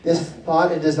this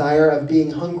thought and desire of being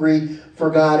hungry for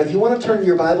God. If you want to turn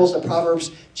your Bibles to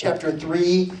Proverbs chapter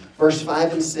 3, verse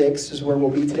 5 and 6 is where we'll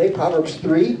be today. Proverbs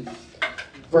 3,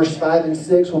 verse 5 and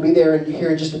 6. We'll be there here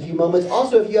in just a few moments.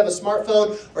 Also, if you have a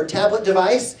smartphone or tablet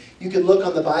device, you can look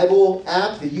on the Bible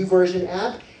app, the YouVersion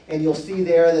app, and you'll see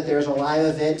there that there's a live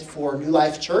event for New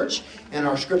Life Church, and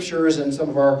our scriptures and some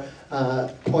of our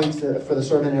points for the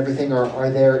sermon and everything are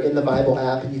there in the Bible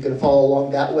app, and you can follow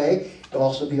along that way. It'll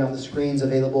also be on the screens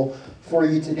available for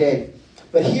you today.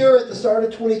 But here at the start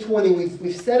of 2020,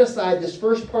 we've set aside this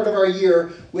first part of our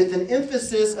year with an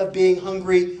emphasis of being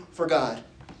hungry for God.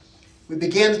 We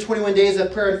began the 21 days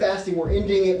of prayer and fasting. We're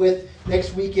ending it with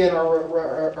next weekend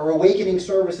our awakening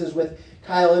services with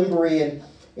Kyle Embry.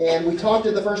 And we talked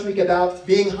in the first week about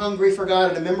being hungry for God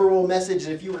and a memorable message.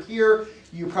 And if you were here,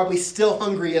 you're probably still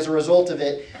hungry as a result of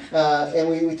it. And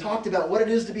we talked about what it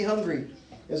is to be hungry.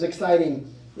 It was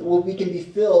exciting. We can be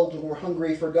filled when we're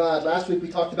hungry for God. Last week we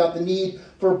talked about the need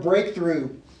for breakthrough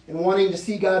and wanting to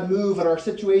see God move in our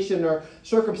situation, our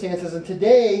circumstances. And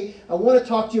today I want to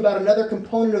talk to you about another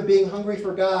component of being hungry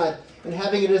for God and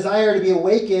having a desire to be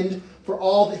awakened for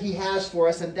all that He has for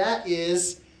us. And that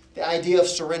is the idea of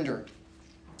surrender.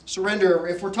 Surrender.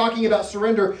 If we're talking about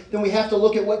surrender, then we have to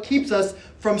look at what keeps us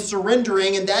from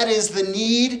surrendering, and that is the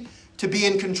need to be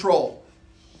in control.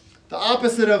 The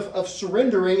opposite of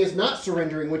surrendering is not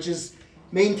surrendering, which is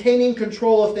maintaining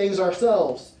control of things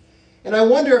ourselves. And I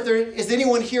wonder if there is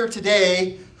anyone here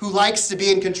today who likes to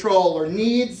be in control or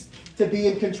needs to be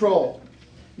in control.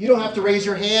 You don't have to raise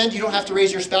your hand. You don't have to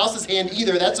raise your spouse's hand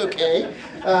either. That's okay.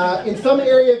 In some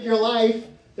area of your life,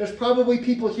 there's probably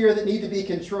people here that need to be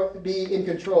in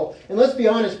control. And let's be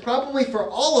honest, probably for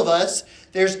all of us,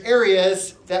 there's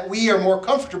areas that we are more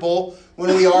comfortable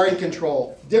when we are in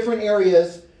control. Different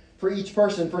areas for each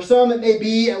person. For some, it may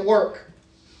be at work.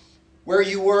 Where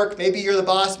you work, maybe you're the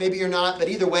boss, maybe you're not, but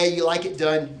either way, you like it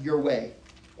done your way.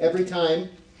 Every time.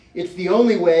 It's the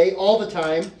only way, all the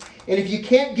time. And if you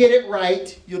can't get it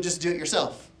right, you'll just do it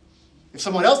yourself. If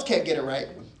someone else can't get it right,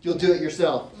 you'll do it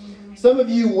yourself. Some of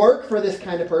you work for this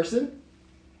kind of person,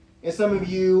 and some of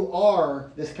you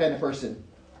are this kind of person.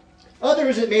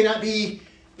 Others, it may not be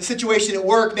the situation at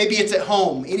work. Maybe it's at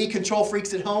home. Any control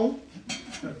freaks at home?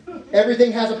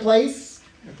 Everything has a place.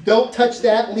 Don't touch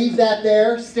that. Leave that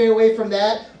there. Stay away from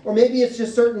that. Or maybe it's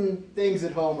just certain things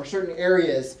at home or certain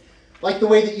areas, like the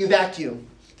way that you vacuum.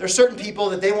 There's certain people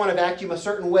that they want to vacuum a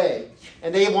certain way,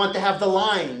 and they want to have the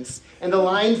lines. And the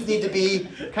lines need to be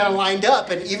kind of lined up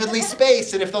and evenly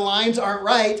spaced. And if the lines aren't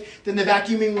right, then the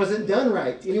vacuuming wasn't done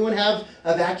right. Anyone have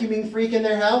a vacuuming freak in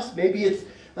their house? Maybe it's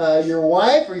your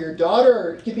wife or your daughter,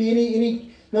 or it could be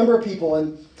any number of people.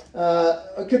 And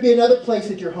it could be another place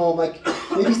at your home, like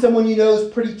maybe someone you know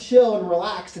is pretty chill and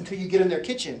relaxed until you get in their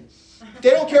kitchen.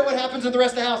 They don't care what happens in the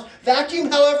rest of the house. Vacuum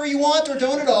however you want or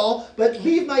don't at all, but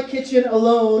leave my kitchen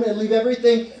alone and leave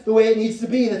everything the way it needs to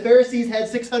be. The Pharisees had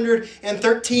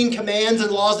 613 commands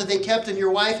and laws that they kept, and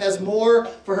your wife has more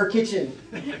for her kitchen.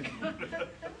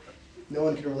 No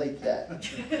one can relate to that.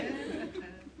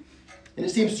 And it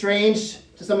seems strange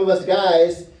to some of us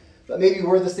guys, but maybe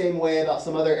we're the same way about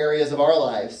some other areas of our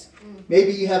lives.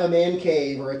 Maybe you have a man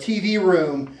cave or a TV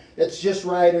room that's just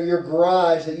right, or your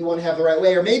garage that you want to have the right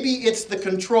way. Or maybe it's the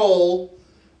control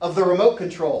of the remote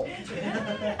control.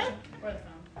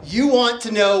 You want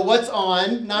to know what's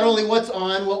on, not only what's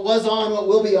on, what was on, what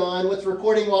will be on, what's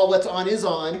recording while what's on is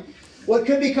on, what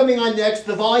could be coming on next,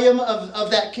 the volume of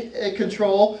that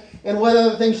control, and what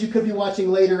other things you could be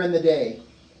watching later in the day.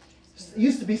 It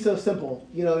used to be so simple.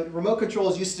 You know, remote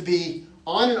controls used to be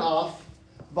on and off,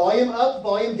 volume up,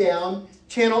 volume down,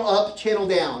 channel up, channel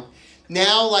down.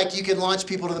 Now, like, you can launch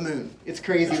people to the moon. It's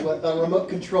crazy what a remote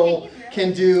control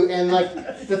can do. And,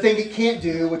 like, the thing it can't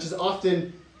do, which is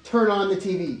often turn on the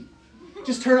TV. I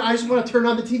just want to turn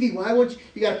on the TV. Why won't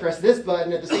you got to press this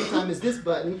button at the same time as this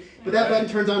button. But that button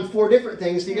turns on 4 different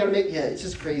things, so you got to it's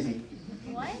just crazy.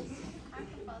 What?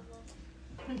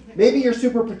 Maybe you're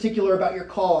super particular about your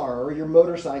car or your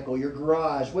motorcycle, your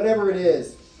garage, whatever it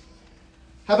is.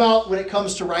 How about when it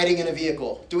comes to riding in a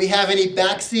vehicle? Do we have any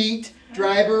backseat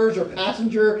drivers or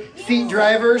passenger seat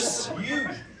drivers?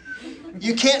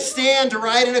 You can't stand to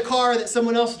ride in a car that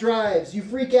someone else drives. You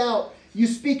freak out. You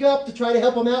speak up to try to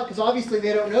help them out because obviously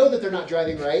they don't know that they're not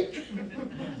driving right.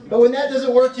 But when that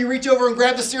doesn't work, you reach over and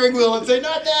grab the steering wheel and say,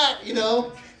 not that, you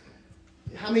know.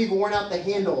 How many have worn out the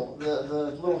handle, the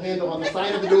little handle on the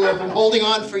side of the door from holding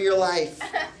on for your life?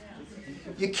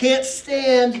 You can't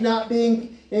stand not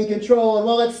being in control. And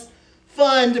while it's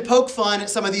fun to poke fun at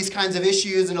some of these kinds of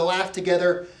issues and to laugh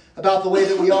together about the way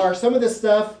that we are, some of this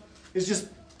stuff is just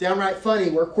downright funny.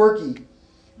 We're quirky.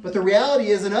 But the reality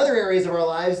is, in other areas of our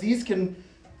lives,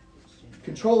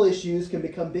 control issues can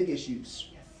become big issues.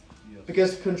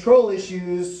 Because control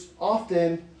issues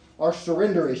often are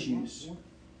surrender issues.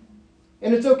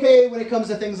 And it's okay when it comes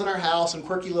to things in our house and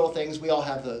quirky little things, we all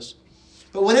have those.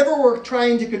 But whenever we're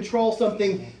trying to control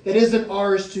something that isn't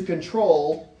ours to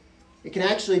control, it can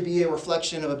actually be a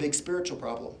reflection of a big spiritual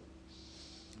problem.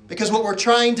 Because what we're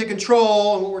trying to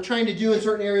control and what we're trying to do in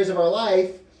certain areas of our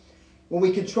life, when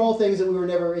we control things that we were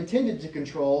never intended to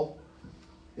control,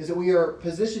 is that we are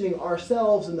positioning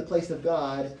ourselves in the place of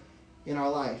God in our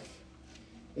life.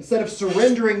 Instead of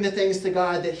surrendering the things to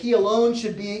God that He alone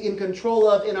should be in control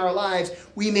of in our lives,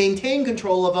 we maintain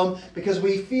control of them because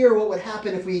we fear what would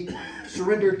happen if we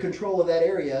surrendered control of that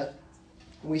area.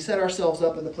 And we set ourselves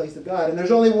up in the place of God. And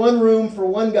there's only one room for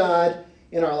one God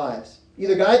in our lives.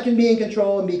 Either God can be in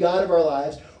control and be God of our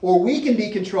lives, or we can be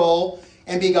in control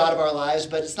and be God of our lives,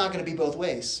 but it's not going to be both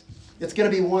ways. It's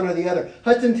going to be one or the other.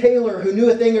 Hudson Taylor, who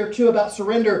knew a thing or two about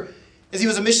surrender, as he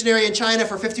was a missionary in China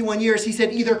for 51 years, he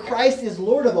said either Christ is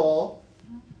Lord of all,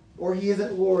 or He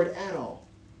isn't Lord at all.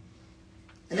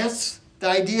 And that's the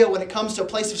idea when it comes to a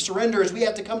place of surrender, is we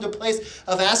have to come to a place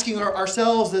of asking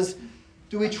ourselves is,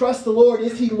 do we trust the Lord?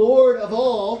 Is He Lord of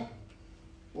all,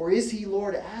 or is He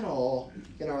Lord at all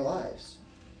in our lives?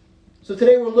 So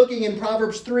today we're looking in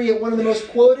Proverbs 3 at one of the most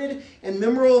quoted and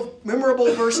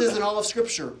memorable verses in all of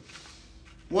Scripture.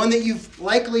 One that you've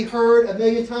likely heard a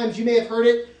million times. You may have heard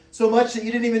it so much that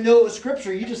you didn't even know it was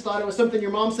Scripture. You just thought it was something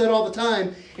your mom said all the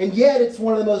time. And yet it's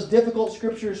one of the most difficult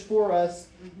Scriptures for us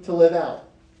to live out.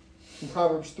 In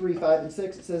Proverbs 3, 5, and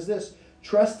 6 it says this: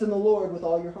 trust in the Lord with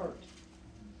all your heart,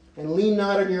 and lean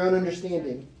not on your own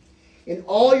understanding. In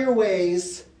all your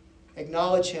ways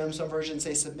acknowledge Him. Some versions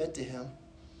say submit to Him,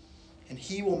 and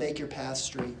He will make your path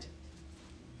straight.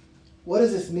 What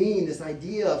does this mean, this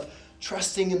idea of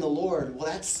trusting in the Lord? Well,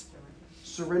 that's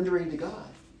surrendering to God.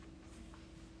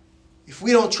 If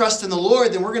we don't trust in the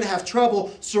Lord, then we're going to have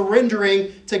trouble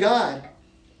surrendering to God.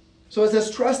 So it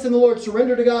says trust in the Lord,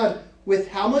 surrender to God with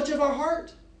how much of our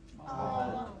heart?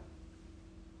 I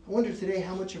wonder today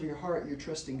how much of your heart you're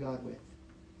trusting God with.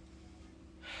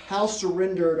 How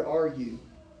surrendered are you?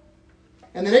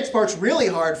 And the next part's really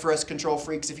hard for us control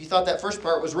freaks. If you thought that first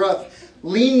part was rough.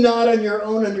 Lean not on your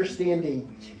own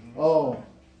understanding. Oh.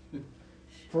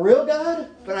 For real, God?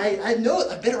 But I know,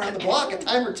 I've been around the block a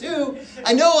time or two.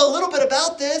 I know a little bit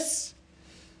about this.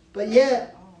 But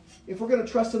yet, if we're going to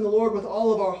trust in the Lord with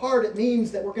all of our heart, it means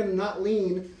that we're going to not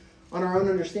lean on our own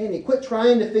understanding. Quit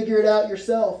trying to figure it out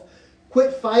yourself.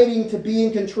 Quit fighting to be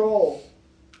in control.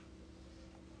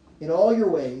 In all your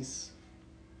ways.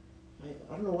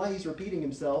 I don't know why he's repeating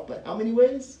himself, but how many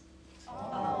ways?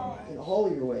 In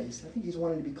all your ways. I think he's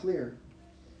wanting to be clear.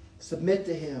 Submit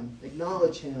to Him.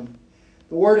 Acknowledge Him.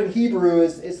 The word in Hebrew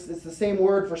is the same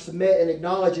word for submit and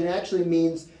acknowledge. It actually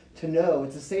means to know.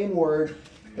 It's the same word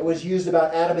that was used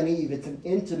about Adam and Eve. It's an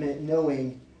intimate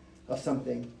knowing of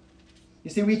something. You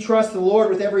see, we trust the Lord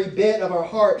with every bit of our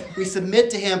heart. We submit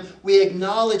to Him. We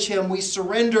acknowledge Him. We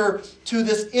surrender to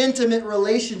this intimate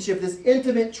relationship, this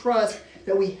intimate trust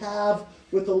that we have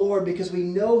with the Lord because we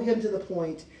know Him to the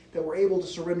point that we're able to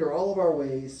surrender all of our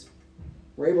ways.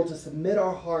 We're able to submit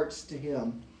our hearts to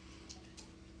Him.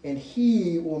 And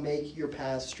He will make your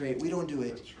path straight. We don't do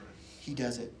it. He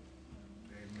does it.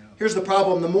 Amen. Here's the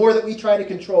problem. The more that we try to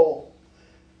control,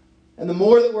 and the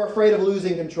more that we're afraid of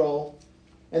losing control,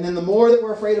 and then the more that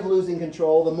we're afraid of losing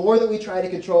control, the more that we try to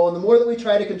control, and the more that we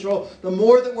try to control, the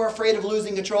more that we're afraid of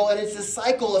losing control. And it's this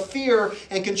cycle of fear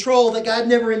and control that God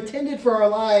never intended for our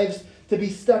lives to be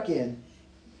stuck in.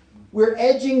 We're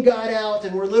edging God out,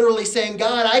 and we're literally saying,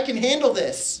 God, I can handle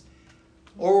this.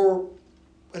 Or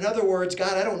in other words,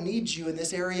 God, I don't need you in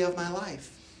this area of my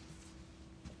life.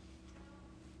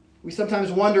 We sometimes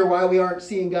wonder why we aren't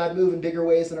seeing God move in bigger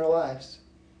ways in our lives.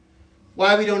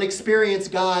 Why we don't experience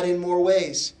God in more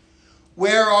ways.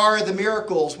 Where are the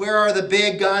miracles? Where are the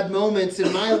big God moments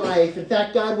in my life? In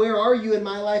fact, God, where are you in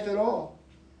my life at all?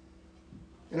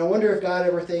 And I wonder if God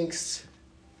ever thinks,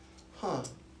 I'm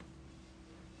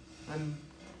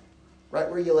right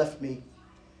where you left me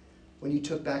when you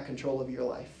took back control of your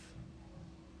life.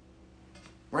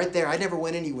 Right there. I never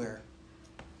went anywhere.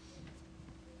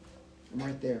 I'm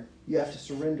right there. You have to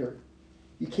surrender.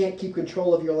 You can't keep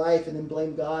control of your life and then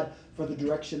blame God for the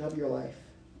direction of your life.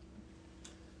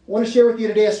 I want to share with you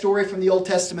today a story from the Old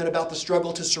Testament about the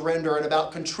struggle to surrender and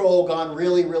about control gone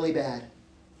really, really bad.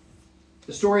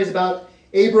 The story is about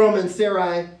Abram and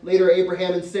Sarai, later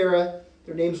Abraham and Sarah.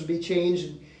 Their names would be changed.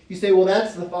 And you say, well,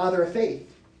 that's the father of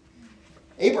faith.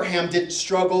 Abraham didn't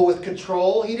struggle with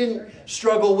control. He didn't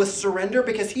struggle with surrender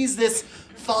because he's this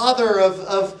father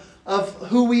of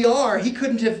who we are. He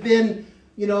couldn't have been,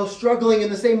 struggling in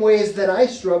the same ways that I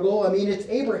struggle. I mean, it's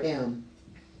Abraham.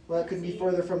 Well, that couldn't be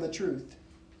further from the truth.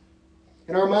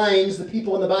 In our minds, the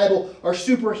people in the Bible are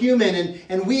superhuman,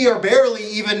 and we are barely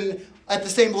even at the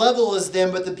same level as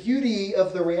them. But the beauty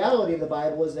of the reality of the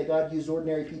Bible is that God used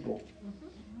ordinary people.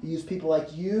 He used people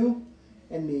like you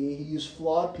and me. He used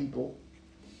flawed people.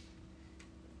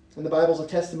 And the Bible's a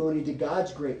testimony to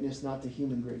God's greatness, not to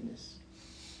human greatness.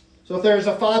 So if there's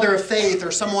a father of faith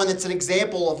or someone that's an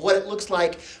example of what it looks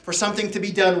like for something to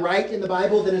be done right in the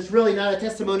Bible, then it's really not a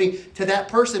testimony to that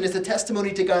person. It's a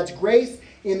testimony to God's grace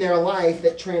in their life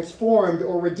that transformed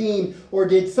or redeemed or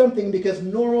did something, because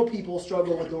normal people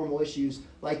struggle with normal issues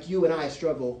like you and I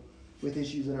struggle with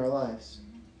issues in our lives.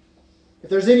 If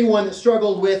there's anyone that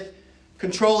struggled with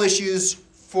control issues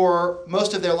for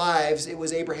most of their lives, it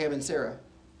was Abraham and Sarah.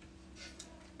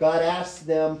 God asked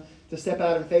them to step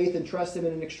out in faith and trust Him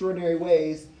in extraordinary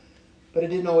ways, but it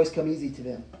didn't always come easy to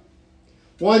them.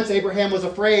 Once Abraham was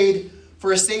afraid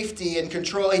for his safety and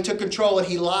control. He took control and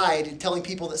he lied, telling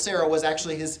people that Sarah was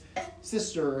actually his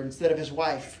sister instead of his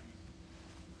wife.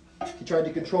 He tried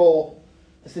to control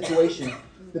the situation.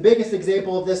 The biggest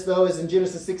example of this, though, is in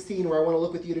Genesis 16, where I want to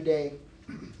look with you today.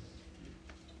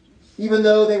 Even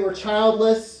though they were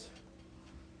childless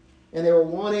and they were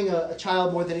wanting a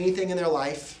child more than anything in their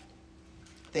life,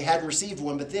 they hadn't received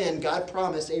one, but then God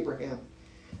promised Abraham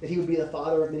that he would be the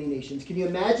father of many nations. Can you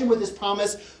imagine what this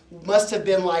promise must have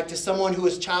been like to someone who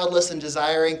was childless and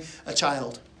desiring a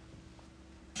child?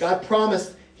 God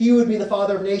promised he would be the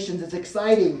father of nations. It's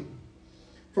exciting.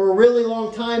 For a really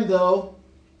long time, though,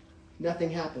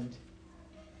 nothing happened.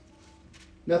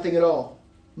 Nothing at all.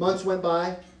 Months went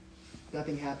by,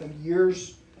 nothing happened.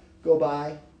 Years go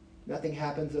by, nothing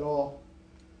happens at all.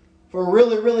 For a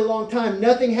really, really long time,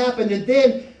 nothing happened. And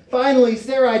then, finally,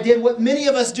 Sarai did what many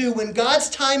of us do. When God's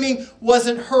timing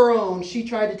wasn't her own, she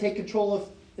tried to take control of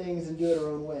things and do it her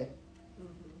own way.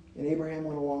 And Abraham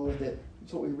went along with it.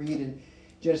 That's what we read in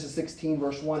Genesis 16,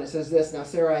 verse 1. It says this: Now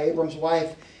Sarai, Abram's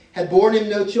wife, had borne him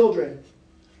no children,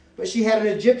 but she had an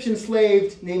Egyptian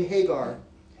slave named Hagar.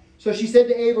 So she said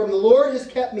to Abram, "The Lord has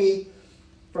kept me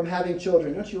from having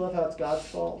children." Don't you love how it's God's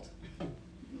fault?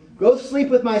 "Go sleep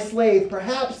with my slave.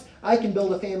 Perhaps I can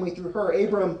build a family through her."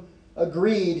 Abram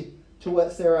agreed to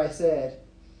what Sarai said.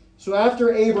 So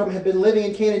after Abram had been living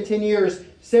in Canaan 10 years,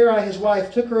 Sarai, his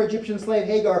wife, took her Egyptian slave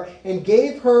Hagar and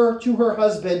gave her to her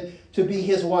husband to be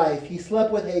his wife. He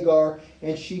slept with Hagar,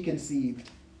 and she conceived.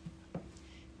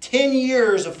 10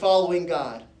 years of following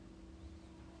God.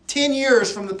 10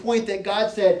 years from the point that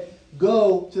God said,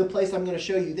 "Go to the place I'm going to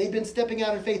show you." They've been stepping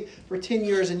out in faith for 10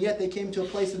 years, and yet they came to a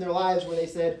place in their lives where they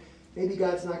said, maybe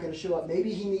God's not going to show up.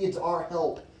 Maybe He needs our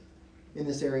help in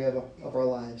this area of our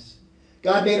lives.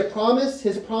 God made a promise.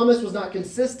 His promise was not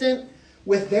consistent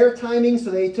with their timing, so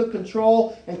they took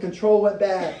control, and control went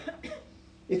bad.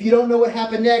 If you don't know what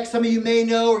happened next, some of you may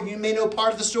know, or you may know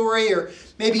part of the story, or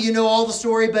maybe you know all the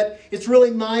story, but it's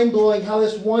really mind-blowing how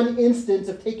this one instance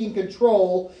of taking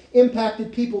control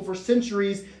impacted people for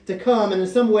centuries to come, and in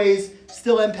some ways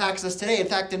still impacts us today. In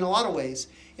fact, in a lot of ways,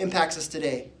 impacts us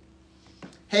today.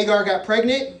 Hagar got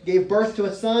pregnant, gave birth to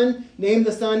a son, named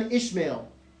the son Ishmael.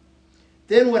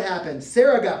 Then what happened?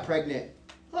 Sarah got pregnant.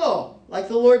 Oh, like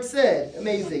the Lord said.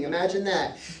 Amazing. Imagine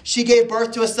that. She gave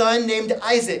birth to a son named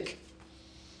Isaac.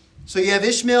 So you have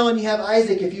Ishmael and you have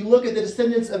Isaac. If you look at the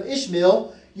descendants of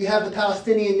Ishmael, you have the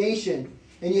Palestinian nation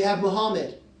and you have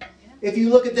Muhammad. If you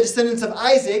look at the descendants of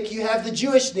Isaac, you have the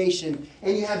Jewish nation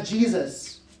and you have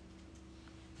Jesus.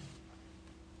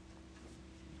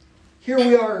 Here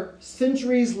we are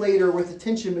centuries later with the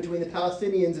tension between the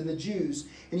Palestinians and the Jews.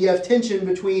 And you have tension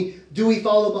between, do we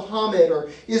follow Muhammad, or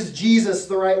is Jesus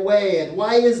the right way? And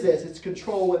why is this? It's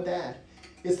control went bad.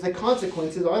 It's the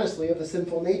consequences, honestly, of the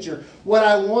sinful nature. What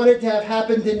I wanted to have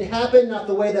happen didn't happen, not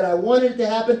the way that I wanted it to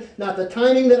happen, not the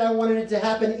timing that I wanted it to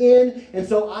happen in, and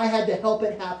so I had to help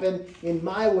it happen in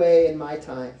my way and my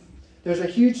time. There's a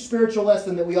huge spiritual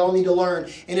lesson that we all need to learn,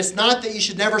 and it's not that you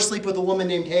should never sleep with a woman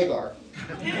named Hagar.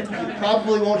 You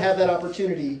probably won't have that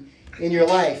opportunity in your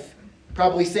life.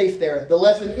 Probably safe there. The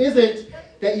lesson isn't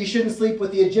that you shouldn't sleep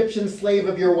with the Egyptian slave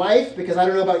of your wife, because I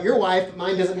don't know about your wife, but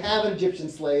mine doesn't have an Egyptian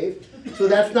slave. So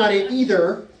that's not it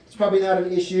either. It's probably not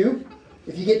an issue.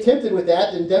 If you get tempted with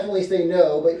that, then definitely say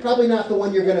no, but probably not the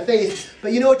one you're going to face.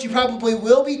 But you know what you probably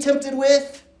will be tempted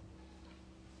with?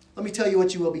 Let me tell you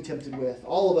what you will be tempted with.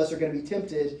 All of us are going to be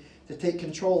tempted to take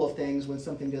control of things when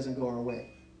something doesn't go our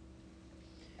way.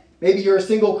 Maybe you're a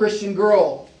single Christian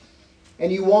girl,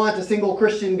 and you want a single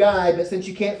Christian guy, but since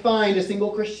you can't find a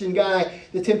single Christian guy,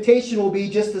 the temptation will be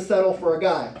just to settle for a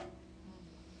guy.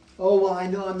 Oh, well, I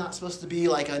know I'm not supposed to be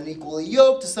like unequally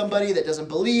yoked to somebody that doesn't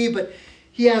believe, but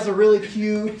he has a really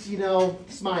cute,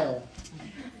 smile.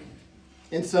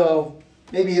 And so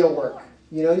maybe it'll work.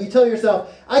 And you tell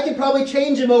yourself, I can probably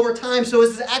change him over time, so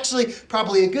this is actually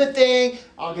probably a good thing.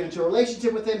 I'll get into a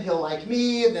relationship with him, he'll like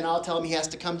me, and then I'll tell him he has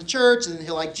to come to church, and then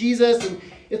he'll like Jesus, and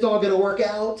it's all going to work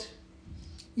out.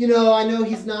 I know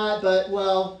he's not, but,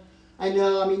 well, we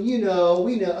know,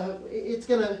 it's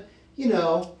going to,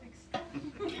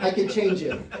 I can change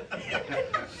him.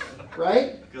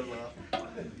 Right? Good luck.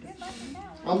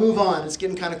 I'll move on. It's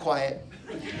getting kind of quiet.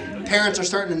 Parents are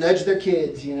starting to nudge their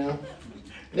kids,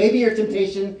 Maybe your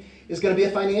temptation is going to be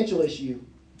a financial issue.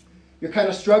 You're kind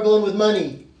of struggling with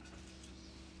money.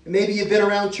 And maybe you've been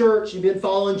around church, you've been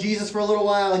following Jesus for a little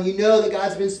while, and you know that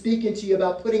God's been speaking to you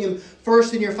about putting Him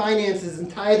first in your finances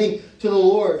and tithing to the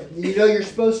Lord. And you know you're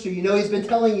supposed to. You know He's been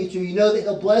telling you to. You know that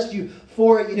He'll bless you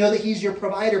for it. You know that He's your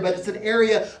provider. But it's an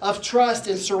area of trust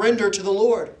and surrender to the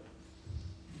Lord.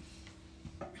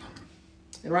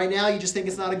 And right now you just think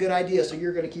it's not a good idea, so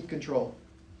you're going to keep control.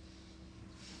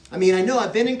 I know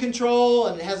I've been in control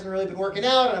and it hasn't really been working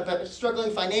out and I've been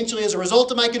struggling financially as a result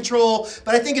of my control,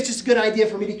 but I think it's just a good idea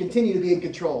for me to continue to be in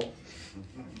control.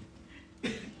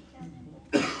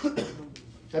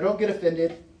 Now don't get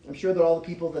offended. I'm sure that all the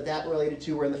people that related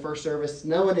to were in the first service.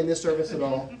 No one in this service at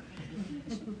all.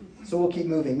 So we'll keep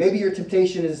moving. Maybe your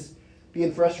temptation is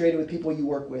being frustrated with people you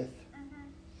work with.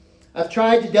 I've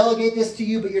tried to delegate this to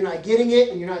you, but you're not getting it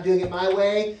and you're not doing it my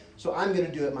way, so I'm going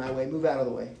to do it my way. Move out of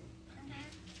the way.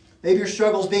 Maybe your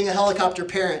struggle is being a helicopter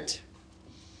parent.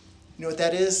 You know what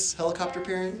that is, helicopter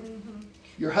parent?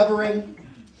 You're hovering.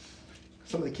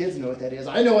 Some of the kids know what that is.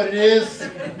 I know what it is.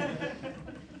 I'm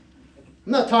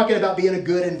not talking about being a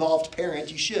good, involved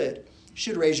parent. You should. You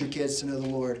should raise your kids to know the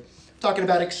Lord. I'm talking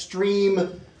about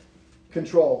extreme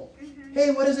control.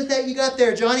 Hey, what is it that you got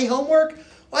there, Johnny? Homework?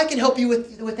 Well, I can help you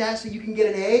with that so you can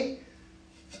get an A.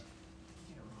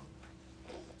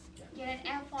 Get an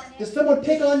F on it. Does someone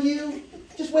pick on you?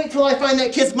 Just wait till I find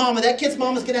that kid's mama. That kid's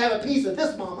mama's going to have a piece of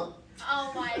this mama.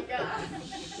 Oh my God.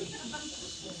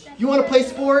 You want to play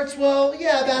sports? Well,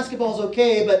 yeah, basketball's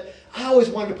okay, but I always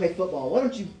wanted to play football. Why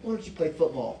don't you play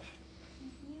football?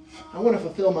 I want to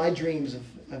fulfill my dreams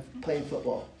of playing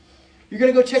football. You're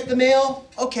going to go check the mail?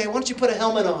 Okay, why don't you put a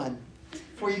helmet on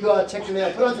before you go out and check the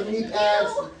mail? Put on some knee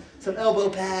pads, some elbow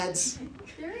pads.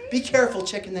 Be careful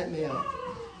checking that mail.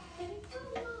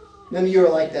 None of you are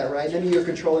like that, right? None of you are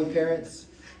controlling parents.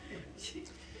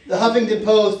 The Huffington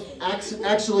Post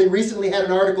actually recently had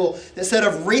an article that said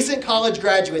of recent college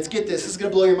graduates, get this is going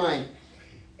to blow your mind,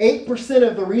 8%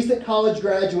 of the recent college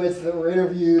graduates that were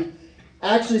interviewed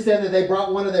actually said that they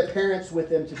brought one of their parents with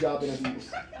them to job interviews.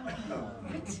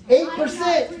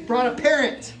 8% brought a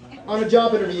parent on a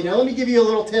job interview. Now let me give you a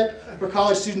little tip for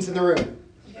college students in the room.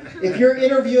 If you're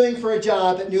interviewing for a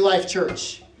job at New Life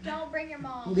Church, Don't bring your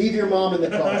mom. leave your mom in the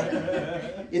car.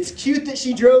 It's cute that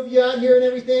she drove you out here and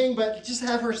everything, but just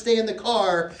have her stay in the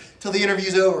car till the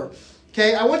interview's over.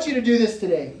 Okay, I want you to do this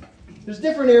today. There's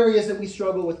different areas that we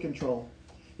struggle with control.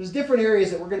 There's different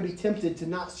areas that we're going to be tempted to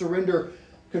not surrender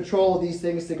control of these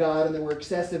things to God and that we're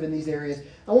excessive in these areas.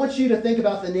 I want you to think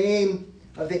about the name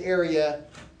of the area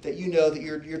that you know that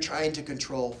you're trying to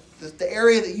control. The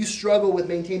area that you struggle with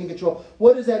maintaining control.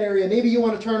 What is that area? Maybe you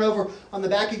want to turn over on the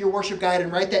back of your worship guide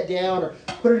and write that down or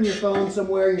put it in your phone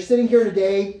somewhere. You're sitting here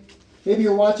today. Maybe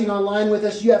you're watching online with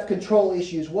us. You have control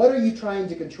issues. What are you trying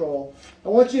to control? I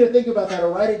want you to think about that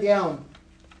or write it down.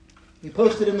 You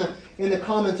post it in the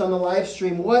comments on the live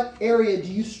stream. What area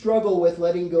do you struggle with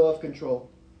letting go of control?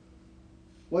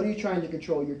 What are you trying to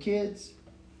control? Your kids?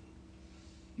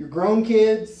 Your grown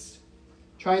kids?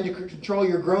 Trying to control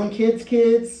your grown kids'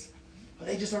 kids? Well,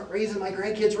 they just aren't raising my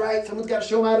grandkids right. Someone's got to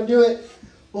show them how to do it.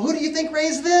 Well, who do you think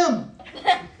raised them?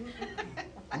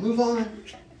 Move on.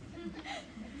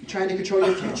 You're trying to control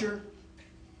your future,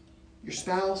 your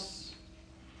spouse,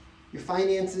 your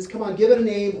finances. Come on, give it a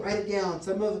name. Write it down.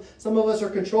 Some of us are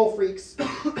control freaks.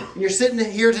 And you're sitting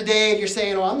here today and you're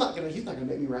saying, "Oh, he's not going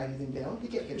to make me write anything down. He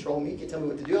can't control me. He can't tell me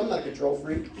what to do. I'm not a control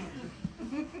freak."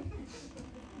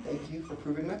 Thank you for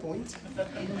proving my point.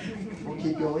 We'll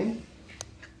keep going.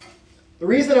 The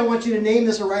reason I want you to name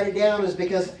this or write it down is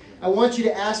because I want you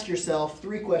to ask yourself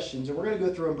 3 questions. And we're going to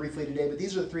go through them briefly today, but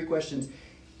these are the 3 questions.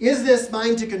 Is this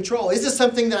mine to control? Is this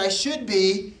something that I should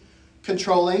be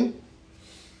controlling?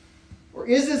 Or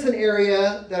is this an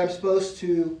area that I'm supposed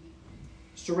to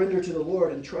surrender to the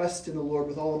Lord and trust in the Lord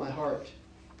with all of my heart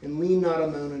and lean not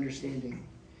on my own understanding?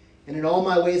 and in all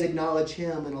my ways acknowledge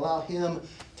Him and allow Him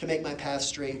to make my path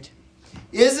straight?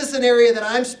 Is this an area that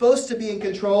I'm supposed to be in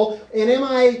control? And am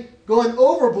I going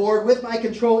overboard with my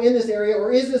control in this area?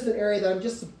 Or is this an area that I'm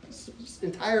just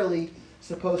entirely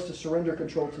supposed to surrender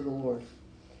control to the Lord?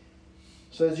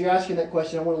 So as you're asking that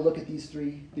question, I want to look at these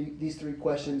three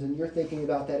questions, and you're thinking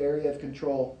about that area of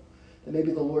control that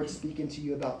maybe the Lord's speaking to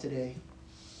you about today.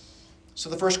 So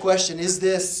the first question, is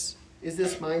this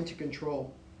mine to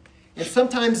control? And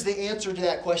sometimes the answer to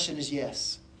that question is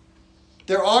yes.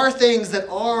 There are things that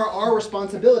are our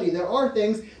responsibility. There are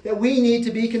things that we need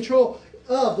to be in control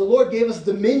of. The Lord gave us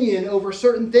dominion over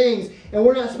certain things, and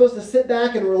we're not supposed to sit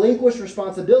back and relinquish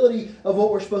responsibility of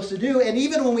what we're supposed to do. And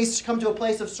even when we come to a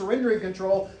place of surrendering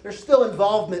control, there's still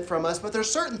involvement from us, but there's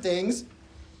certain things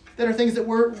that are things that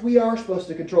we are supposed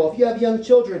to control. If you have young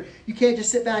children, you can't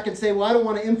just sit back and say, well, I don't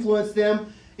want to influence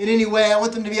them in any way. I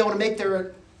want them to be able to make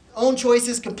their own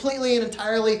choices completely and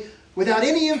entirely without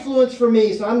any influence from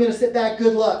me, so I'm going to sit back,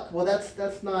 good luck. Well,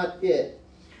 that's not it.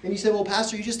 And you say, well,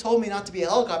 Pastor, you just told me not to be a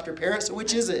helicopter parent, so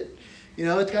which is it?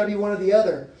 It's got to be one or the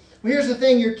other. Well, here's the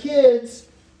thing. Your kids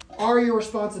are your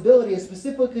responsibility, and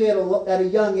specifically at a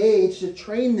young age, to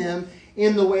train them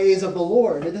in the ways of the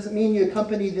Lord. It doesn't mean you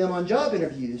accompany them on job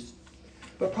interviews.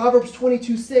 But Proverbs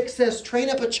 22:6 says, train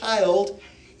up a child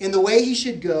in the way he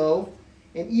should go,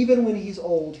 and even when he's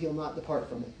old, he'll not depart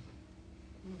from it.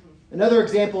 Another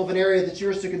example of an area that's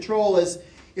yours to control is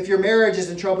if your marriage is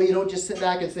in trouble, you don't just sit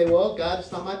back and say, well, God,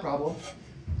 it's not my problem.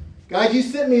 God, you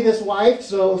sent me this wife,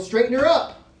 so straighten her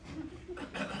up.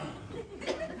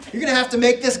 You're going to have to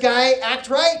make this guy act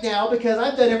right now because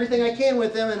I've done everything I can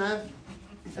with him, and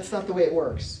that's not the way it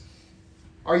works.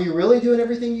 Are you really doing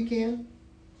everything you can?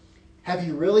 Have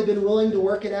you really been willing to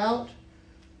work it out?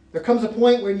 There comes a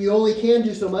point when you only can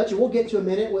do so much, and we'll get to a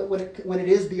minute when it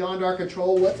is beyond our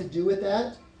control what to do with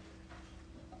that.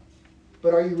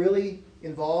 But are you really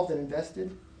involved and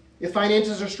invested? If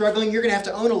finances are struggling, you're going to have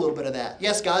to own a little bit of that.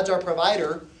 Yes, God's our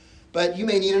provider, but you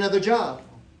may need another job.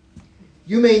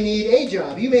 You may need a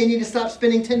job. You may need to stop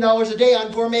spending $10 a day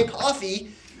on gourmet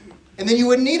coffee, and then you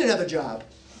wouldn't need another job.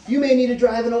 You may need to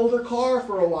drive an older car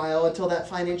for a while until that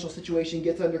financial situation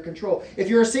gets under control. If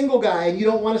you're a single guy and you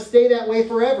don't want to stay that way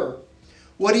forever,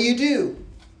 what do?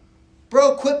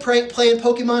 Bro, quit playing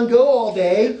Pokemon Go all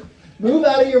day. Move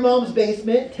out of your mom's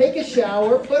basement, take a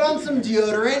shower, put on some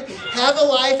deodorant, have a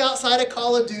life outside of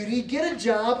Call of Duty, get a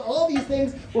job. All these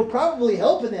things will probably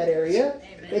help in that area.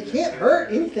 They can't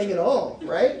hurt anything at all,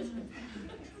 right?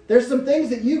 There's some things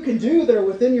that you can do that are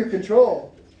within your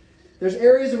control. There's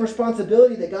areas of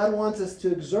responsibility that God wants us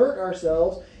to exert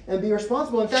ourselves and be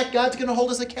responsible. In fact, God's going to hold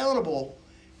us accountable.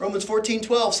 Romans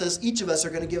 14:12 says each of us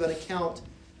are going to give an account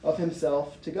of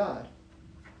himself to God.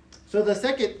 So the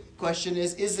second question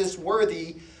is this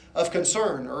worthy of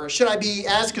concern? Or should I be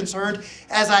as concerned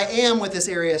as I am with this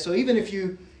area? So even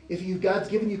if God's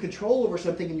given you control over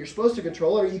something and you're supposed to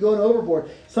control it, are you going overboard?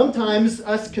 Sometimes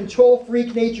us control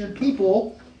freak-natured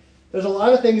people, there's a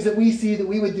lot of things that we see that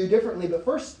we would do differently. But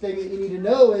first thing that you need to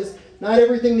know is not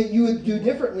everything that you would do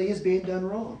differently is being done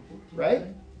wrong, right?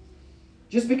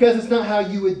 Just because it's not how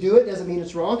you would do it doesn't mean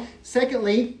it's wrong.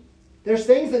 Secondly, there's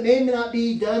things that may not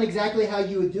be done exactly how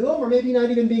you would do them, or maybe not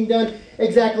even being done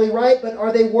exactly right, but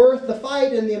are they worth the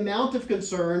fight and the amount of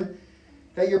concern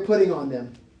that you're putting on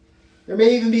them? There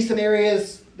may even be some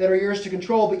areas that are yours to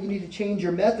control, but you need to change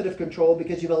your method of control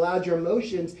because you've allowed your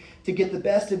emotions to get the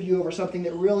best of you over something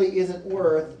that really isn't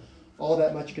worth all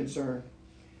that much concern.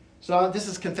 So this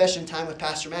is confession time with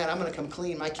Pastor Matt. I'm going to come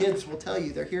clean. My kids will tell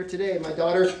you. They're here today. My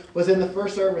daughter was in the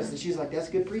first service, and she's like, that's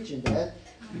good preaching, Dad.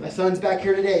 My son's back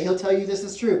here today. He'll tell you this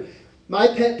is true. My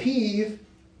pet peeve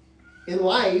in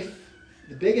life,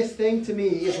 the biggest thing to me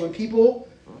is when people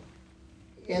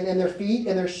and their feet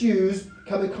and their shoes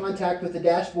come in contact with the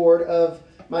dashboard of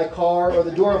my car or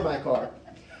the door of my car.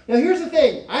 Now here's the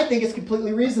thing. I think it's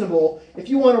completely reasonable. If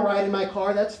you want to ride in my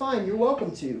car, that's fine. You're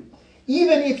welcome to.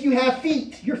 Even if you have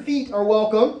feet, your feet are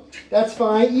welcome. That's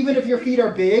fine. Even if your feet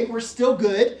are big, we're still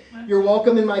good. You're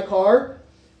welcome in my car.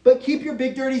 But keep your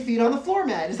big dirty feet on the floor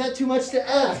mat. Is that too much to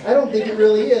ask? I don't think it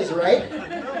really is, right?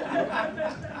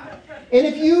 And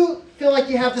if you feel like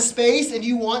you have the space and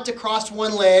you want to cross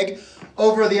one leg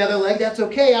over the other leg, that's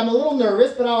okay. I'm a little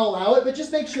nervous, but I'll allow it. But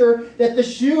just make sure that the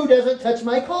shoe doesn't touch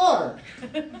my car.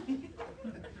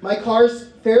 My car's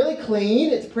fairly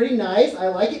clean. It's pretty nice. I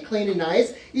like it clean and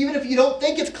nice. Even if you don't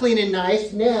think it's clean and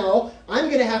nice now, I'm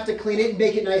going to have to clean it and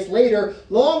make it nice later,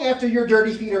 long after your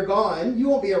dirty feet are gone. You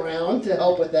won't be around to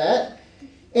help with that.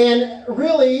 And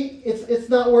really, it's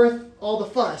not worth all the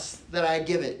fuss that I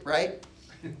give it, right?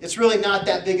 It's really not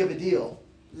that big of a deal.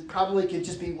 It probably could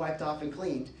just be wiped off and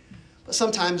cleaned.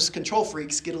 sometimes control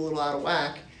freaks get a little out of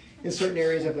whack in certain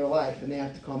areas of their life, and they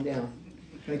have to calm down.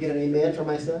 Can I get an amen from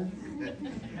my son?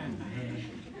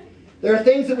 There are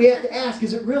things that we have to ask,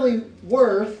 is it really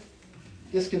worth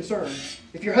this concern?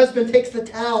 If your husband takes the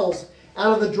towels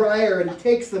out of the dryer and he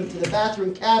takes them to the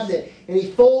bathroom cabinet and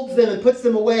he folds them and puts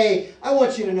them away, I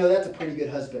want you to know that's a pretty good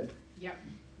husband. Yep.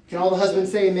 Can all the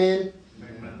husbands say amen?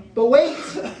 But wait,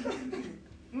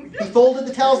 he folded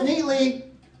the towels neatly,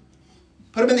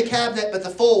 put them in the cabinet, but the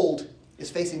fold is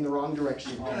facing the wrong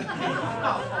direction.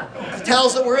 The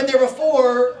towels that were in there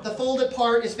before, the folded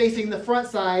part is facing the front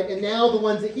side, and now the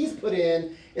ones that he's put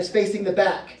in is facing the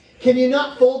back. Can you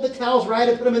not fold the towels right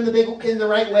and put them in the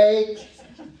right way?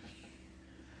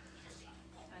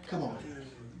 Come on.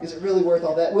 Is it really worth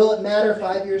all that? Will it matter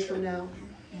 5 years from now?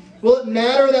 Will it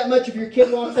matter that much if your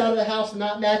kid walks out of the house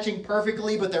not matching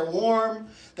perfectly, but they're warm,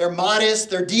 they're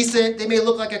modest, they're decent, they may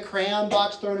look like a crayon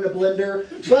box thrown in a blender,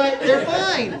 but they're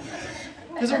fine.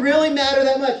 Does it really matter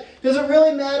that much? Does it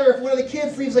really matter if one of the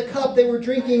kids leaves a cup they were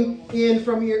drinking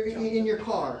in your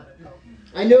car?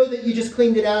 I know that you just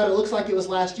cleaned it out. It looks like it was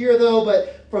last year, though,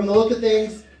 but from the look of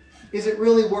things, is it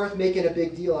really worth making a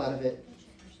big deal out of it?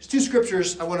 There's two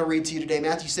scriptures I want to read to you today.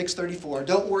 Matthew 6:34.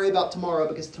 Don't worry about tomorrow,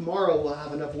 because tomorrow will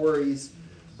have enough worries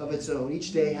of its own.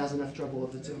 Each day has enough trouble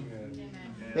of its own.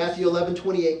 Matthew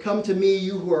 11:28. Come to me,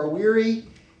 you who are weary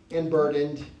and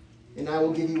burdened, and I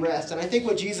will give you rest. And I think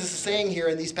what Jesus is saying here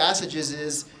in these passages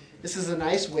is, this is a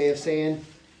nice way of saying,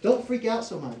 don't freak out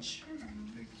so much.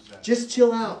 Just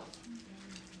chill out.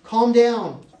 Calm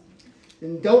down.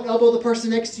 And don't elbow the person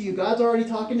next to you. God's already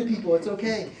talking to people. It's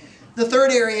okay. The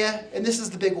third area, and this is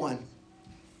the big one.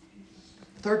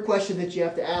 The third question that you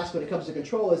have to ask when it comes to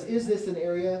control is this an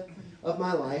area of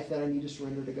my life that I need to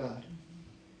surrender to God?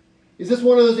 Is this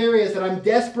one of those areas that I'm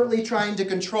desperately trying to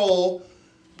control,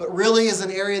 but really is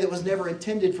an area that was never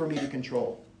intended for me to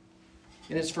control?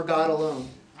 And it's for God alone.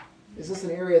 Is this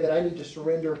an area that I need to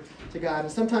surrender to God?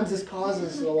 And sometimes this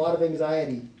causes a lot of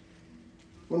anxiety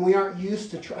when we aren't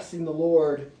used to trusting the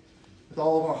Lord with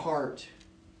all of our heart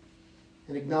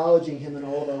and acknowledging Him in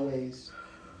all of our ways.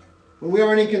 When we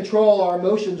aren't in control, our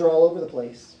emotions are all over the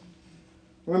place.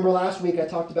 Remember last week I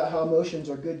talked about how emotions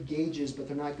are good gauges, but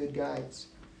they're not good guides.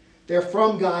 They're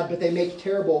from God, but they make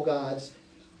terrible gods.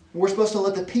 And we're supposed to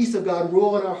let the peace of God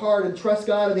rule in our heart and trust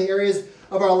God in the areas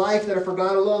of our life that are for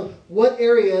God alone. What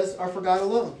areas are for God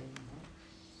alone?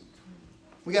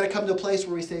 We got to come to a place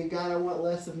where we say, God, I want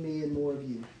less of me and more of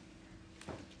you.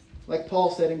 Like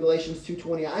Paul said in Galatians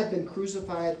 2:20, I've been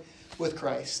crucified with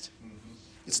Christ.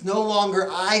 It's no longer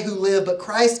I who live, but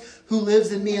Christ who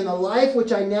lives in me. And the life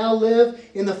which I now live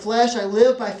in the flesh, I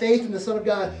live by faith in the Son of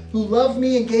God, who loved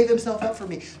me and gave Himself up for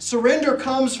me. Surrender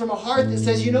comes from a heart that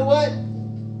says, you know what?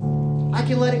 I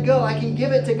can let it go. I can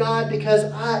give it to God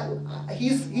because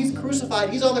He's crucified.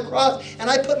 He's on the cross, and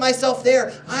I put myself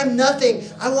there. I'm nothing.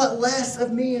 I want less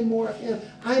of me and more of Him.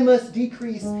 I must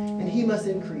decrease, and He must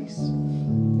increase.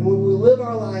 And when we live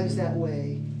our lives that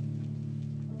way,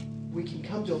 we can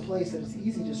come to a place that it's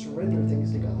easy to surrender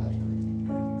things to God.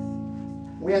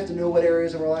 We have to know what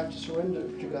areas of our life to surrender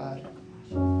to God.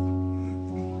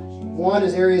 One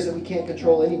is areas that we can't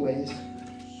control anyways.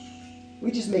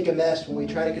 We just make a mess when we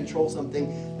try to control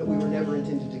something that we were never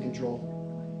intended to control.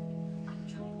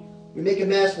 We make a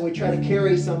mess when we try to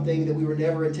carry something that we were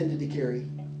never intended to carry.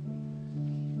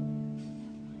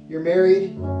 You're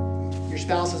married, your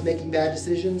spouse is making bad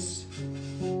decisions.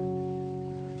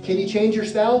 Can you change your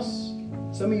spouse?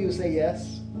 Some of you say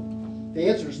yes. The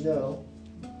answer is no.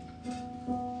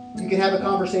 You can have a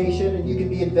conversation and you can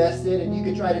be invested and you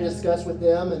can try to discuss with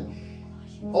them,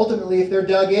 and ultimately if they're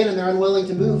dug in and they're unwilling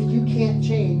to move, you can't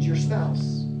change your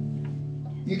spouse.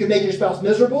 You can make your spouse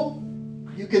miserable.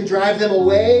 You can drive them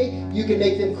away. You can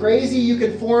make them crazy. You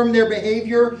can form their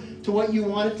behavior to what you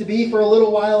want it to be for a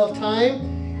little while of time,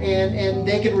 and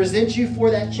they can resent you for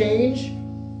that change.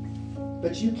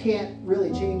 But you can't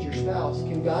really change your spouse.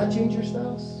 Can God change your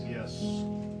spouse? Yes.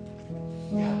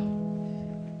 Yeah.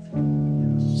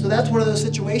 So that's one of those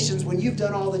situations when you've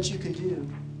done all that you can do.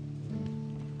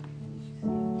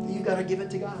 You've got to give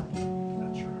it to God.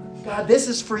 That's right. God, this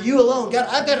is for you alone. God,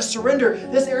 I've got to surrender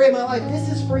this area of my life. This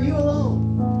is for you alone.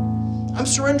 I'm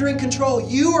surrendering control.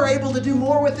 You are able to do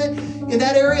more with it in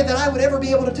that area than I would ever be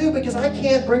able to do, because I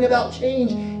can't bring about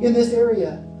change in this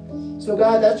area. So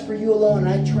God, that's for you alone, and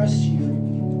I trust you.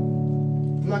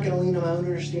 I'm not going to lean on my own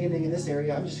understanding in this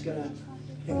area. I'm just going to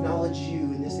acknowledge you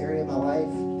in this area of my life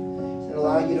and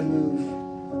allow you to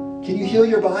move. Can you heal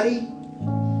your body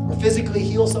or physically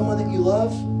heal someone that you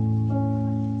love?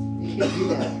 You can't do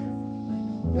that.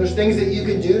 There's things that you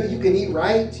can do. You can eat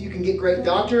right. You can get great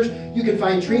doctors. You can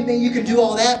find treatment. You can do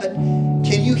all that. But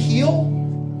can you heal?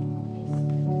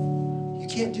 You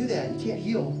can't do that. You can't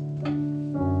heal.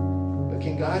 But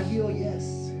can God heal?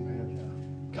 Yes.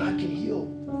 God can heal.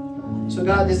 So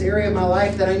God, this area of my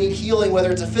life that I need healing,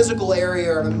 whether it's a physical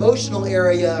area or an emotional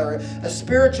area or a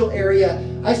spiritual area,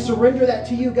 I surrender that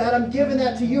to you. God, I'm giving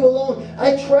that to you alone.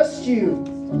 I trust you.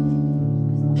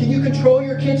 Can you control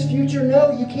your kids' future?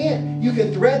 No, you can't. You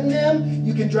can threaten them.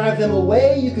 You can drive them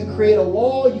away. You can create a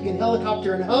wall. You can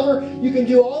helicopter and hover. You can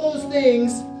do all those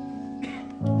things.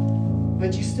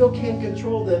 But you still can't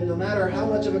control them, no matter how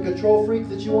much of a control freak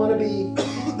that you want to be.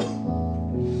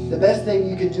 The best thing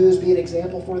you can do is be an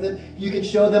example for them. You can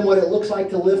show them what it looks like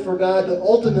to live for God, but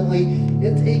ultimately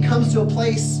it comes to a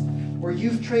place where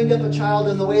you've trained up a child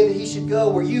in the way that he should go,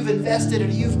 where you've invested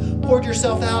and you've poured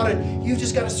yourself out, and you've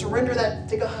just got to surrender that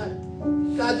to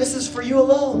God. God, this is for you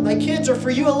alone. My kids are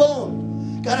for you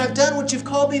alone. God, I've done what you've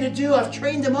called me to do. I've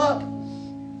trained them up.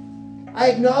 I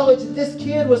acknowledge that this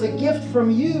kid was a gift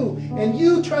from you, and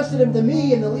you trusted him to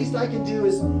me, and the least I can do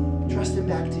is trust him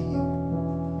back to you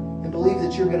and believe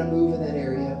that you're going to move in that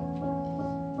area.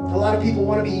 A lot of people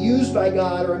want to be used by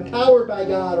God or empowered by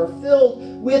God or filled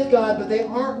with God, but they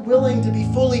aren't willing to be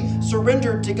fully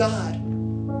surrendered to God.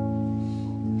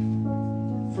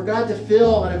 For God to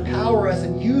fill and empower us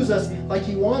and use us like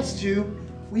he wants to,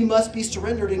 we must be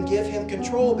surrendered and give him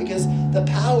control, because the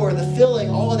power, the filling,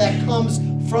 all of that comes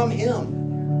from him.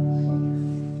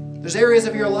 There's areas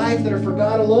of your life that are for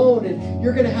God alone, and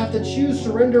you're going to have to choose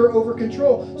surrender over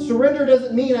control. Surrender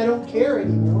doesn't mean I don't care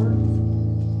anymore.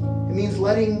 It means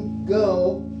letting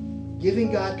go,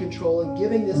 giving God control, and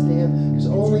giving this to him, because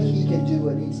only he can do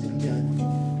what needs to be done.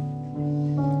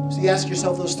 So you ask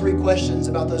yourself those three questions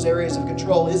about those areas of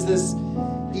control. Is this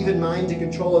even mine to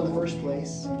control in the first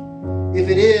place? If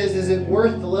it is it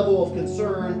worth the level of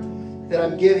concern that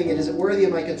I'm giving it? Is it worthy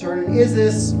of my concern? And is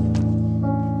this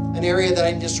an area that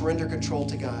I need to surrender control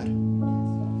to God?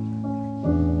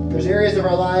 There's areas of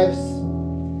our lives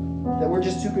that we're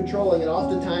just too controlling, and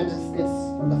oftentimes it's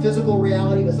a physical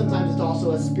reality, but sometimes it's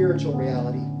also a spiritual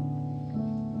reality.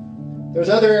 There's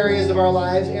other areas of our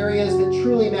lives, areas that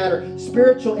truly matter,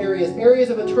 spiritual areas, areas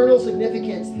of eternal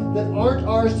significance that aren't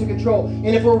ours to control. And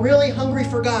if we're really hungry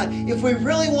for God, if we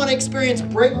really want to experience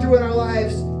breakthrough in our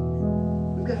lives,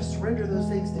 we've got to surrender those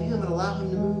things to him and allow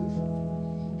him to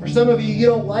move. For some of you, you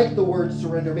don't like the word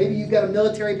surrender. Maybe you've got a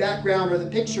military background, or the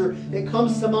picture that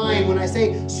comes to mind when I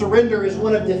say surrender is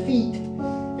one of defeat.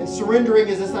 And surrendering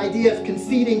is this idea of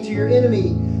conceding to your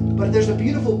enemy. But there's a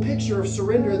beautiful picture of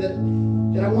surrender that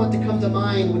I want to come to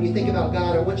mind when you think about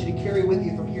God. I want you to carry with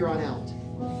you from here on out.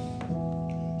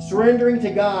 Surrendering to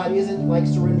God isn't like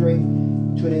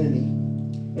surrendering to an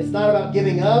enemy. It's not about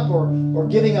giving up or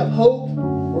giving up hope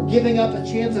or giving up a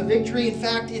chance of victory. In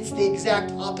fact, it's the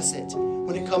exact opposite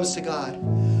when it comes to God.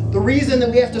 The reason that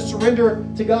we have to surrender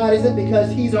to God isn't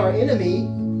because he's our enemy.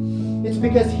 It's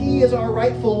because he is our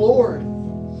rightful Lord.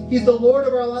 He's the Lord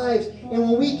of our lives. And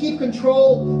when we keep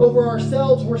control over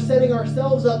ourselves, we're setting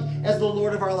ourselves up as the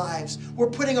Lord of our lives. We're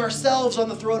putting ourselves on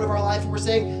the throne of our life. And we're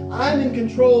saying, I'm in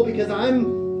control because I'm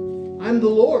the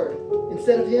Lord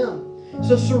instead of him.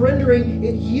 So surrendering,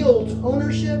 it yields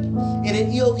ownership and it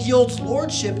yields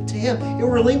lordship to him. It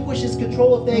relinquishes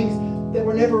control of things that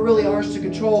were never really ours to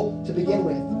control to begin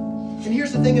with. And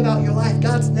here's the thing about your life.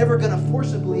 God's never going to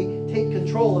forcibly take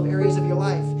control of areas of your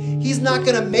life. He's not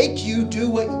going to make you do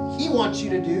what he wants you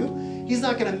to do. He's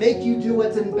not going to make you do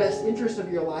what's in the best interest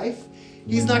of your life.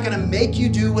 He's not going to make you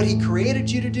do what he created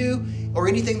you to do or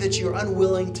anything that you're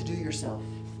unwilling to do yourself.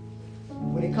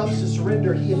 When it comes to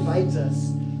surrender, he invites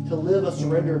us to live a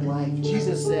surrendered life.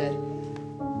 Jesus said,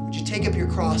 would you take up your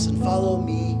cross and follow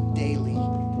me daily?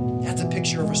 That's a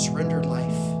picture of a surrendered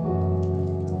life.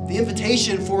 The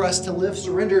invitation for us to live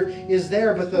surrendered is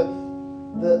there, but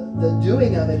the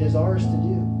doing of it is ours to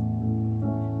do.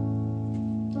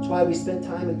 That's why we spent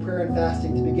time in prayer and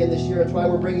fasting to begin this year. That's why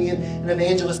we're bringing in an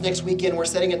evangelist next weekend. We're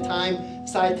setting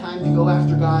aside time to go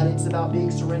after God. It's about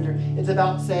being surrendered. It's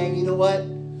about saying, you know what?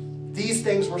 These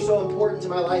things were so important to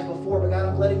my life before, but God,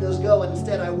 I'm letting those go. And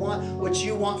instead, I want what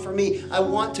you want for me. I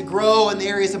want to grow in the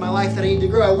areas of my life that I need to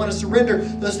grow. I want to surrender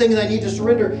those things I need to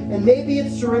surrender. And maybe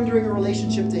it's surrendering a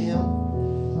relationship to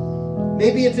him.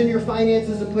 Maybe it's in your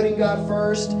finances and putting God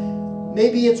first.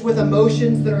 Maybe it's with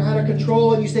emotions that are out of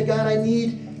control. And you say, God, I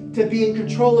need to be in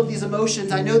control of these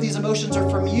emotions. I know these emotions are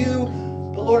from you,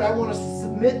 but Lord, I want to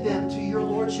submit them to your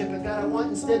lordship. And God, I want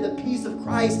instead the peace of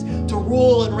Christ to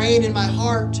rule and reign in my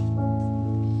heart.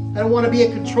 I don't want to be a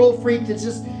control freak that's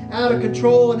just out of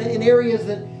control in areas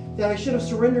that that I should have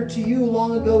surrendered to you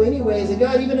long ago anyways. And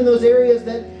God, even in those areas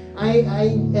that I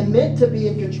am meant to be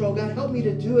in control, God, help me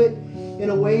to do it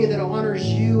in a way that honors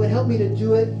you, and help me to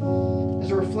do it as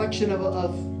a reflection of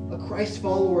a Christ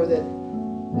follower that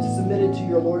is submitted to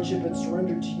your lordship and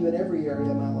surrendered to you in every area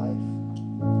of my life.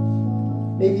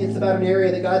 Maybe it's about an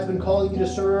area that God's been calling you to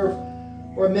serve,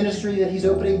 or a ministry that he's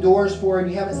opening doors for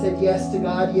and you haven't said yes to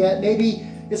God yet. Maybe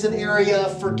it's an area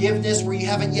of forgiveness where you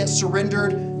haven't yet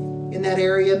surrendered in that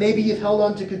area. Maybe you've held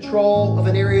on to control of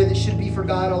an area that should be for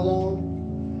God alone.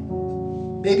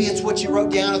 Maybe it's what you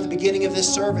wrote down at the beginning of this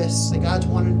service that God's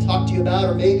wanted to talk to you about,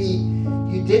 or maybe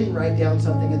you didn't write down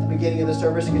something at the beginning of the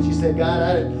service because you said, God,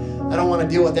 I don't want to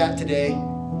deal with that today.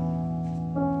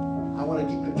 I want to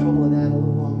keep control of that a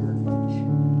little longer.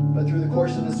 But through the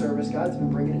course of the service, God's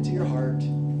been bringing it to your heart.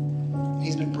 And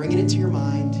he's been bringing it to your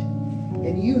mind.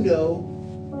 And you know,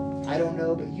 I don't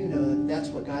know, but you know that that's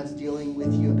what God's dealing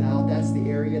with you about. That's the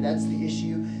area, that's the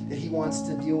issue that he wants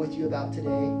to deal with you about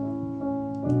today.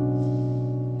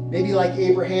 Maybe like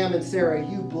Abraham and Sarah,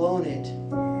 you've blown it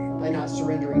by not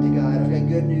surrendering to God. I've got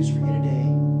good news for you today.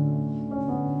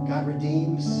 God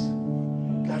redeems,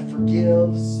 God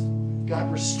forgives, God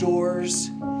restores,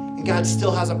 and God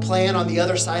still has a plan on the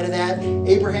other side of that.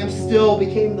 Abraham still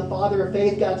became the father of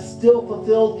faith. God still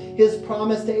fulfilled his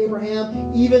promise to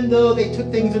Abraham, even though they took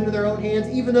things into their own hands,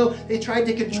 even though they tried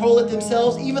to control it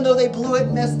themselves, even though they blew it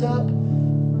and messed up.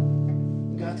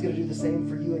 God's going to do the same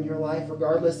for you in your life,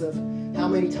 regardless of how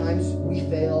many times we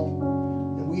fail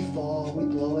and we fall, we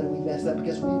blow it and we mess up,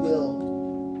 because we will.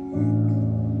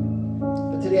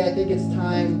 But today I think it's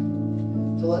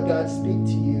time to let God speak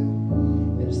to you.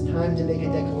 It's time to make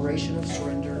a declaration of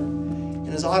surrender. And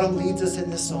as Autumn leads us in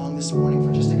this song this morning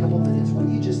for just a couple minutes, will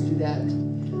you just do that?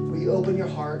 Will you open your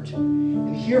heart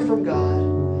and hear from God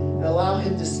and allow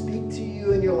him to speak to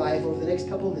you in your life over the next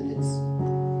couple minutes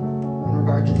in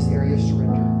regard to this area of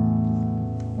surrender?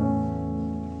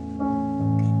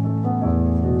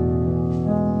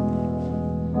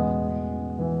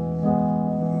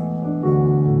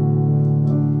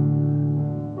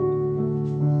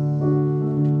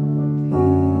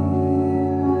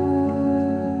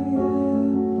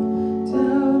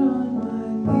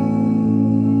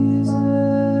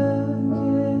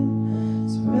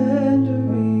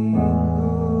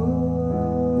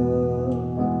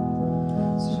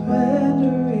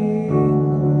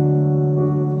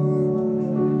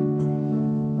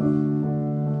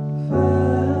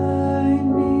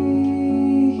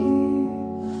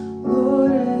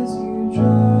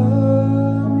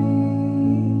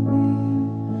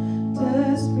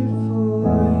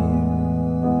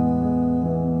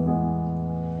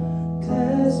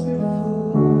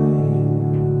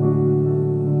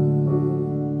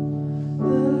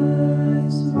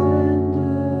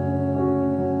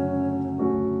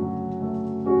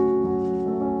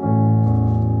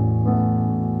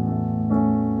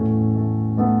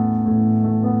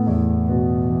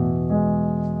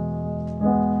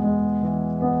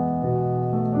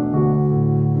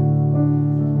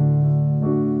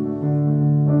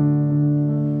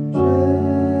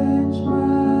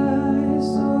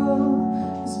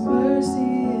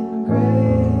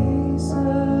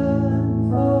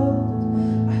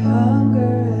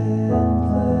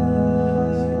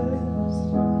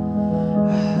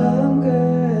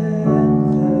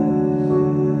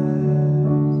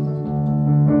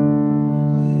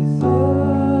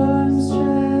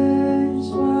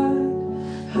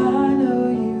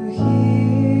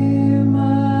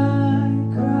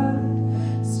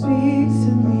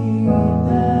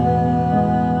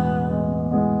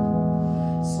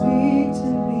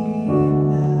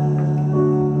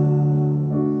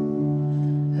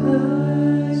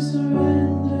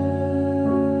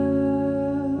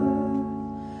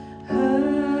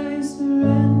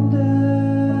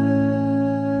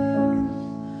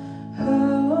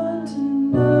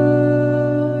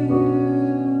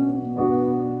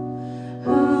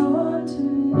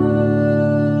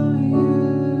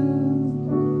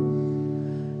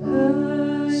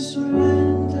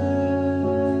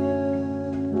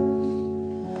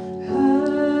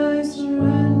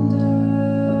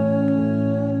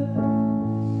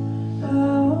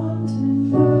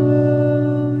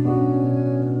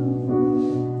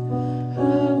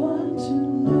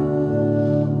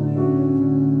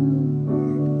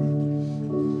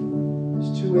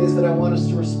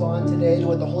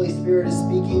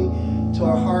 To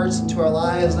our hearts and to our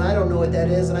lives, and I don't know what that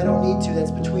is, and I don't need to.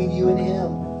 That's between you and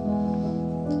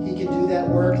him. He can do that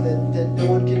work that no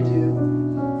one can do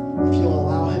if you'll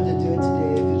allow him to do it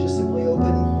today, if you just simply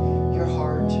open your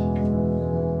heart.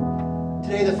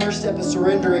 Today, the first step is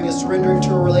surrendering is surrendering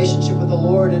to a relationship with the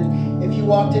Lord. And if you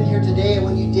walked in here today and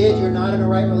when you did, you're not in a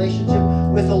right relationship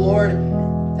with the Lord,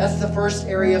 that's the first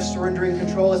area of surrendering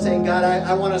control, is saying, God,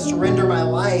 I want to surrender my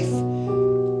life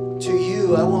to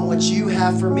you. I want what you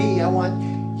have for me. I want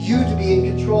you to be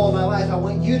in control of my life. I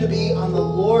want you to be on the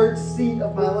Lord's seat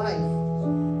of my life.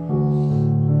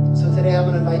 So today I'm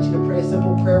going to invite you to pray a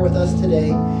simple prayer with us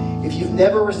today. If you've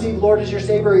never received Lord as your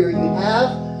Savior, or you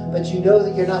have, but you know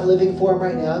that you're not living for Him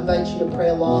right now, I invite you to pray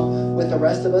along with the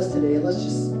rest of us today. And let's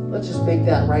just make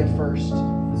that right first.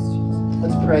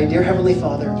 Let's pray. Dear Heavenly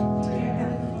Father,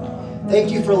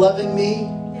 thank you for loving me.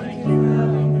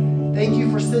 Thank you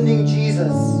for sending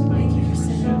Jesus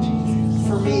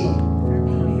for me.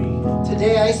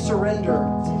 Today I surrender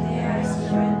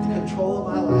control of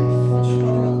my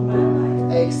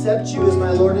life. I accept you as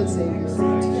my Lord and Savior.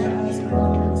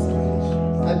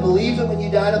 I believe that when you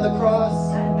died on the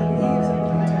cross,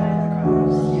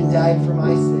 you died for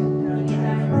my sin.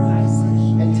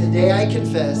 And today I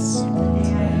confess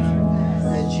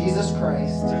that Jesus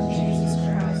Christ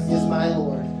is my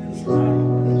Lord.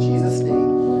 In Jesus' name.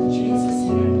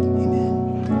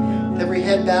 Amen. With every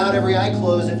head bowed, every eye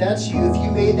closed, if that's you, if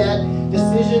you made that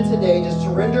decision today to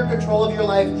surrender control of your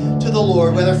life to the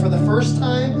Lord, whether for the first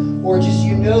time or just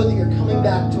you know that you're coming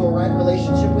back to a right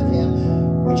relationship with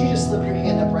Him, would you just slip your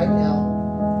hand up right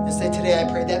now and say, today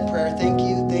I prayed that prayer. Thank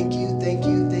you, thank you, thank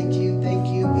you, thank you, thank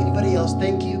you. Anybody else?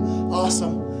 Thank you.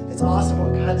 Awesome. It's awesome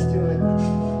what God's doing.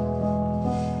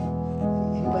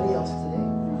 Anybody else today?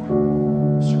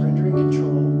 Surrendering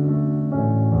control.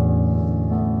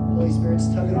 Holy Spirit's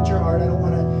tugging at your heart. I don't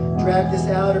want to drag this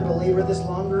out or belabor this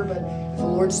longer, but if the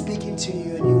Lord's speaking to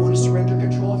you and you want to surrender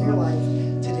control of your life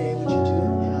today, would you do it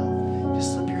now?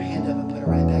 Just slip your hand up and put it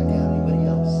right back down. Anybody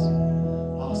else?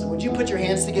 Awesome. Would you put your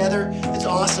hands together? It's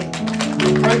awesome.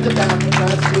 From front to back, what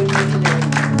God's doing here today.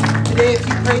 Today, if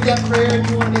you prayed that prayer and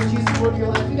you want to make Jesus Lord of your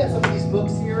life, we got some of these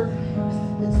books here.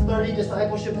 It's 30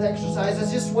 discipleship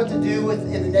exercises, just what to do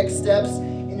in the next steps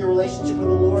in your relationship with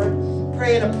the Lord.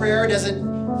 Praying a prayer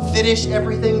doesn't finish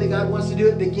everything that God wants to do.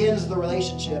 It begins the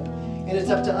relationship. And it's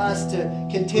up to us to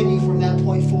continue from that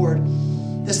point forward.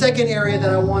 The second area that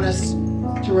I want us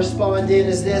to respond in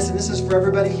is this, and this is for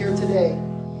everybody here today.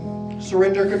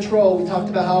 Surrender control. We talked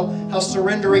about how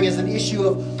surrendering is an issue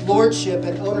of lordship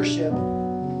and ownership.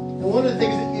 And one of the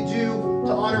things that you do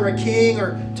to honor a king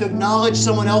or to acknowledge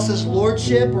someone else's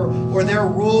lordship or their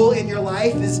rule in your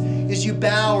life is you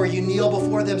bow or you kneel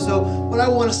before them. So what I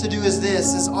want us to do is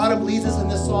this, as Autumn leads us in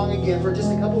this song again for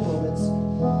just a couple moments.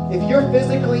 If you're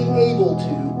physically able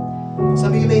to,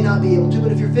 some of you may not be able to,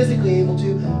 but if you're physically able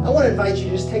to, I want to invite you to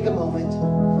just take a moment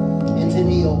and to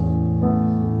kneel.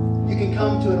 You can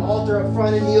come to an altar up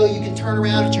front and kneel. You can turn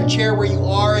around at your chair where you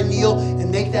are and kneel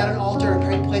and make that an altar and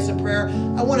pray a place of prayer.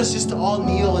 I want us just to all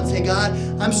kneel and say, God,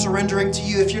 I'm surrendering to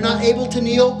you. If you're not able to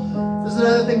kneel, there's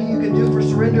another thing you can do for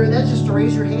surrender, and that's just to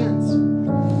raise your hands.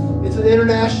 It's an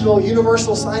international,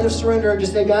 universal sign of surrender, and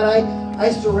just say, God,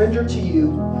 I surrender to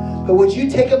you. But would you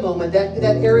take a moment, that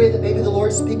area that maybe the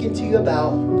Lord's speaking to you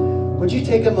about, would you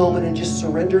take a moment and just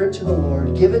surrender it to the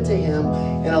Lord, give it to Him,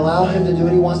 and allow Him to do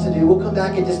what He wants to do? We'll come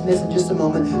back and dismiss in just a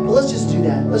moment, but let's just do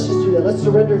that. Let's just do that. Let's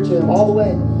surrender to Him all the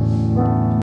way.